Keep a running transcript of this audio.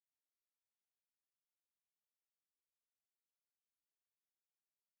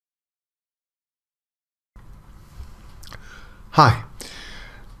Hi.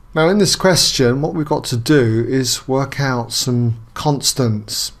 Now in this question what we've got to do is work out some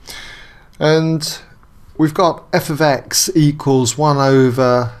constants, and we've got f of x equals 1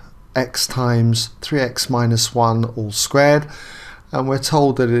 over x times 3x minus 1 all squared, and we're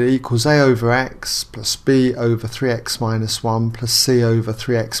told that it equals a over x plus b over 3x minus 1 plus c over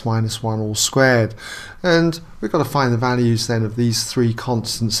 3x minus 1 all squared, and we've got to find the values then of these three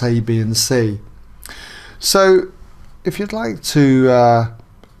constants a, b and c. So if you'd like to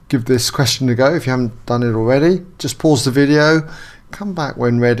give this question a go, if you haven't done it already, just pause the video, come back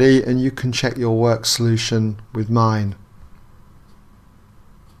when ready, and you can check your work solution with mine.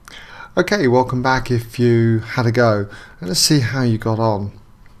 Okay, welcome back if you had a go, and let's see how you got on.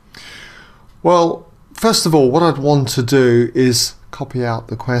 Well, first of all, what I'd want to do is copy out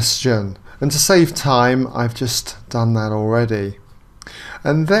the question, and to save time I've just done that already.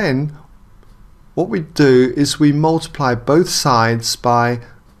 And then what we do is we multiply both sides by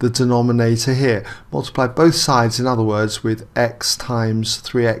the denominator here. Multiply both sides, in other words, with x times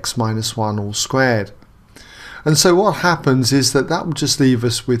 3x minus 1 all squared. And so what happens is that will just leave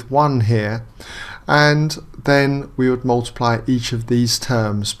us with 1 here, and then we would multiply each of these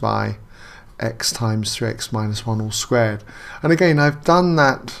terms by x times 3x minus 1 all squared. And again, I've done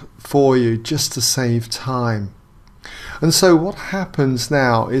that for you just to save time. And so what happens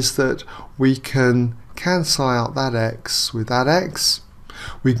now is that we can cancel out that x with that x.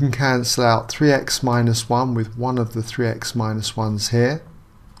 We can cancel out 3x minus 1 with one of the 3x minus 1's here.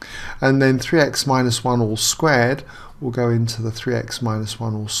 And then 3x minus 1 all squared will go into the 3x minus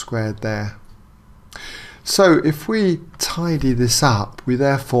 1 all squared there. So if we tidy this up, we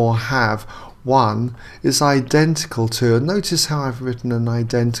therefore have 1 is identical to, and notice how I've written an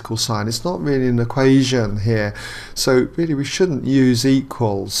identical sign. It's not really an equation here, so really we shouldn't use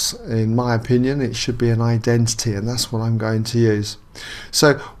equals. In my opinion, it should be an identity, and that's what I'm going to use.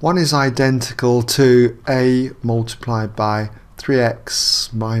 So 1 is identical to a multiplied by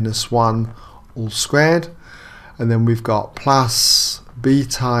 3x minus 1 all squared, and then we've got plus b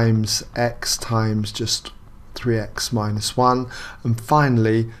times x times just 3x minus 1, and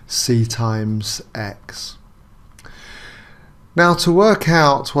finally c times x. Now to work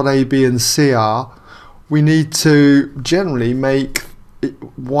out what a, b and c are, we need to generally make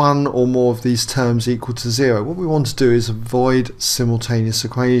one or more of these terms equal to 0. What we want to do is avoid simultaneous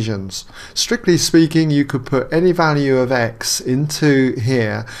equations. Strictly speaking, you could put any value of x into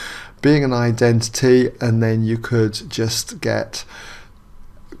here being an identity, and then you could just get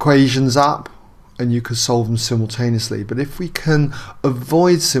equations up and you could solve them simultaneously. But if we can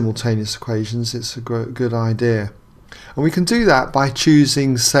avoid simultaneous equations, it's a good idea. And we can do that by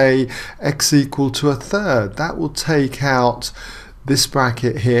choosing, say, x equal to a third. That will take out this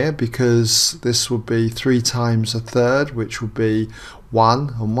bracket here, because this would be 3 times a third, which would be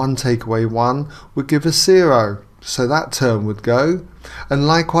 1, and 1 take away 1 would give us 0. So that term would go, and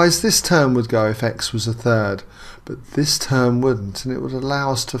likewise this term would go if x was a third, but this term wouldn't, and it would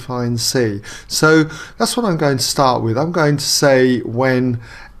allow us to find c. So that's what I'm going to start with. I'm going to say when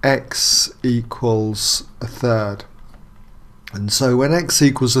x equals a third. And so when x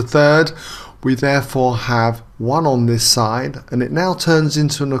equals a third, we therefore have 1 on this side, and it now turns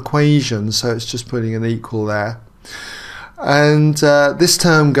into an equation, so it's just putting an equal there. And this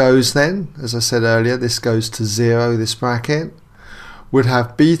term goes then, as I said earlier, this goes to 0, this bracket. Would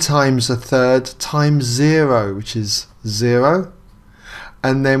have b times a third times 0, which is 0.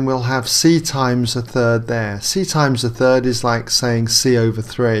 And then we'll have c times a third there. C times a third is like saying c over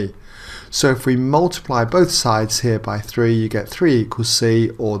 3. So if we multiply both sides here by 3, you get 3 equals c,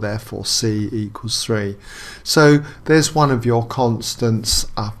 or therefore c equals 3. So there's one of your constants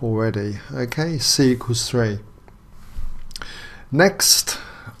up already. Okay, c equals 3. Next,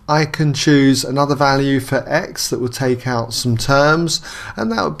 I can choose another value for x that will take out some terms, and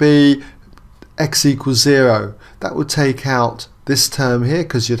that would be x equals 0. That would take out this term here,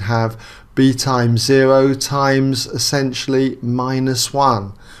 because you'd have b times 0 times essentially minus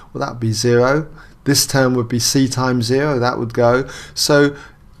 1. Well, that would be 0. This term would be c times 0, that would go. So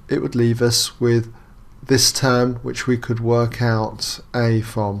it would leave us with this term, which we could work out a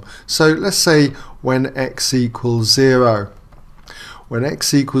from. So let's say when x equals 0. When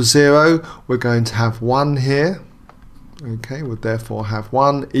x equals 0, we're going to have 1 here. Okay, we'll therefore have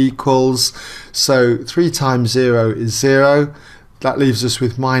 1 equals, so 3 times 0 is 0. That leaves us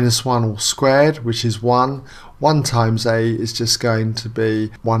with minus 1 all squared, which is 1. 1 times a is just going to be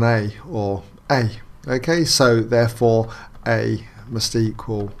 1a, or a. Okay, so therefore a must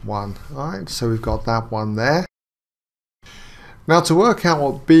equal 1. Alright, so we've got that one there. Now to work out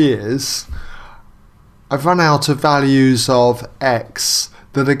what b is, I've run out of values of x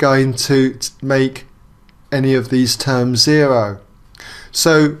that are going to make any of these terms 0.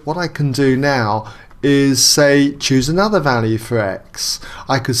 So what I can do now is say choose another value for x.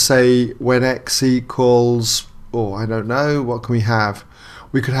 I could say when x equals, I don't know, what can we have?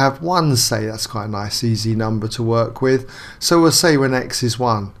 We could have 1, say. That's quite a nice easy number to work with. So we'll say when x is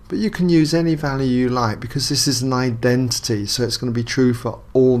 1, but you can use any value you like because this is an identity, so it's going to be true for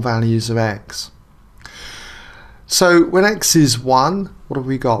all values of x. So when x is 1, what have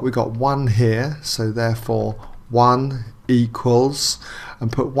we got? We've got 1 here, so therefore 1 equals,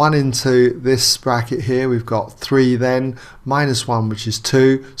 and put 1 into this bracket here, we've got 3 then, minus 1 which is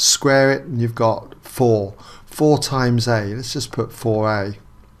 2, square it and you've got 4. 4 times a, let's just put 4a.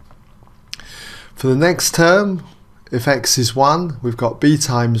 For the next term, if x is 1, we've got b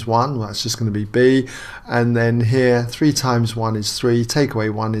times 1, well, that's just going to be b, and then here 3 times 1 is 3, take away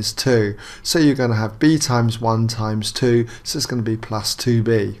 1 is 2. So you're going to have b times 1 times 2, so it's going to be plus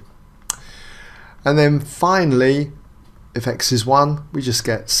 2b. And then finally, if x is 1, we just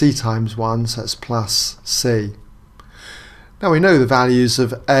get c times 1, so it's plus c. Now we know the values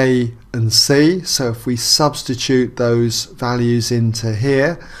of a and c, so if we substitute those values into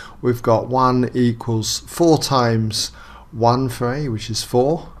here, we've got 1 equals 4 times 1 for a, which is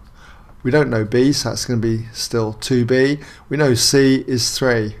 4. We don't know b, so that's going to be still 2b. We know c is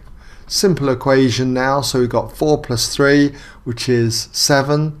 3. Simple equation now, so we've got 4 plus 3, which is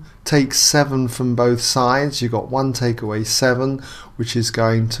 7. Take 7 from both sides, you've got 1 take away 7, which is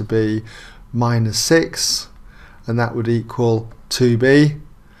going to be minus 6, and that would equal 2b.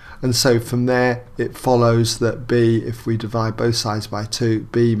 And so from there it follows that b, if we divide both sides by 2,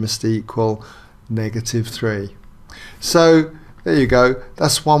 b must equal negative 3. So there you go,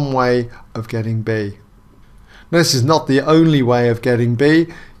 that's one way of getting b. Now this is not the only way of getting b,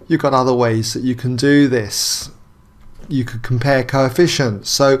 you've got other ways that you can do this. You could compare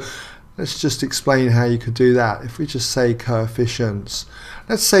coefficients, so let's just explain how you could do that. If we just say coefficients,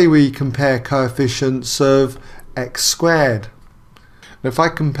 let's say we compare coefficients of x squared. Now if I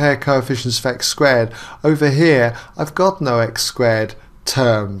compare coefficients of x squared, over here I've got no x squared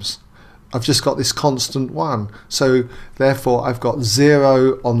terms. I've just got this constant 1. So therefore I've got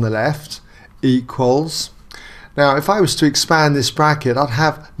 0 on the left equals, now if I was to expand this bracket, I'd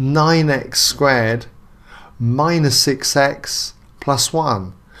have 9x squared minus 6x plus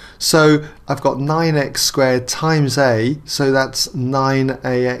 1. So I've got 9x squared times a, so that's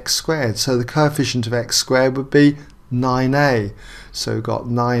 9ax squared. So the coefficient of x squared would be 9a. So we've got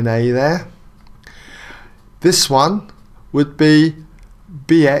 9a there. This one would be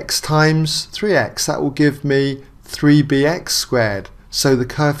bx times 3x. That will give me 3bx squared. So the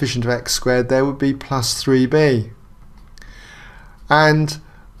coefficient of x squared there would be plus 3b. And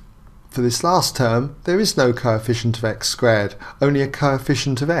for this last term, there is no coefficient of x squared, only a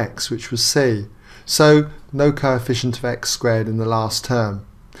coefficient of x, which was c. So no coefficient of x squared in the last term.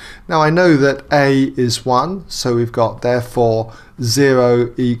 Now I know that a is 1, so we've got therefore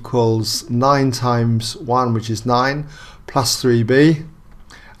 0 equals 9 times 1, which is 9, plus 3b.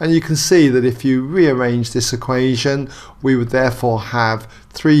 And you can see that if you rearrange this equation, we would therefore have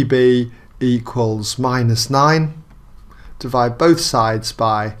 3b equals minus 9. Divide both sides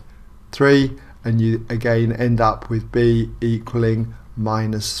by 3, and you again end up with b equaling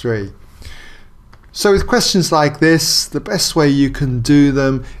minus 3. So with questions like this, the best way you can do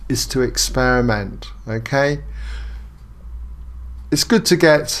them is to experiment. Okay, it's good to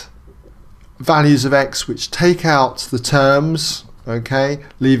get values of x which take out the terms, okay,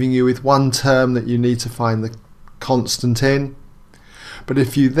 leaving you with one term that you need to find the constant in. But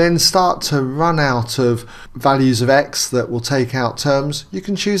if you then start to run out of values of x that will take out terms, you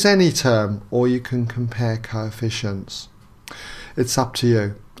can choose any term or you can compare coefficients. It's up to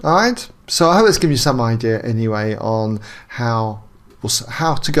you. Alright, so I hope it's given you some idea anyway on how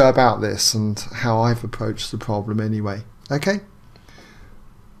to go about this and how I've approached the problem anyway. Okay?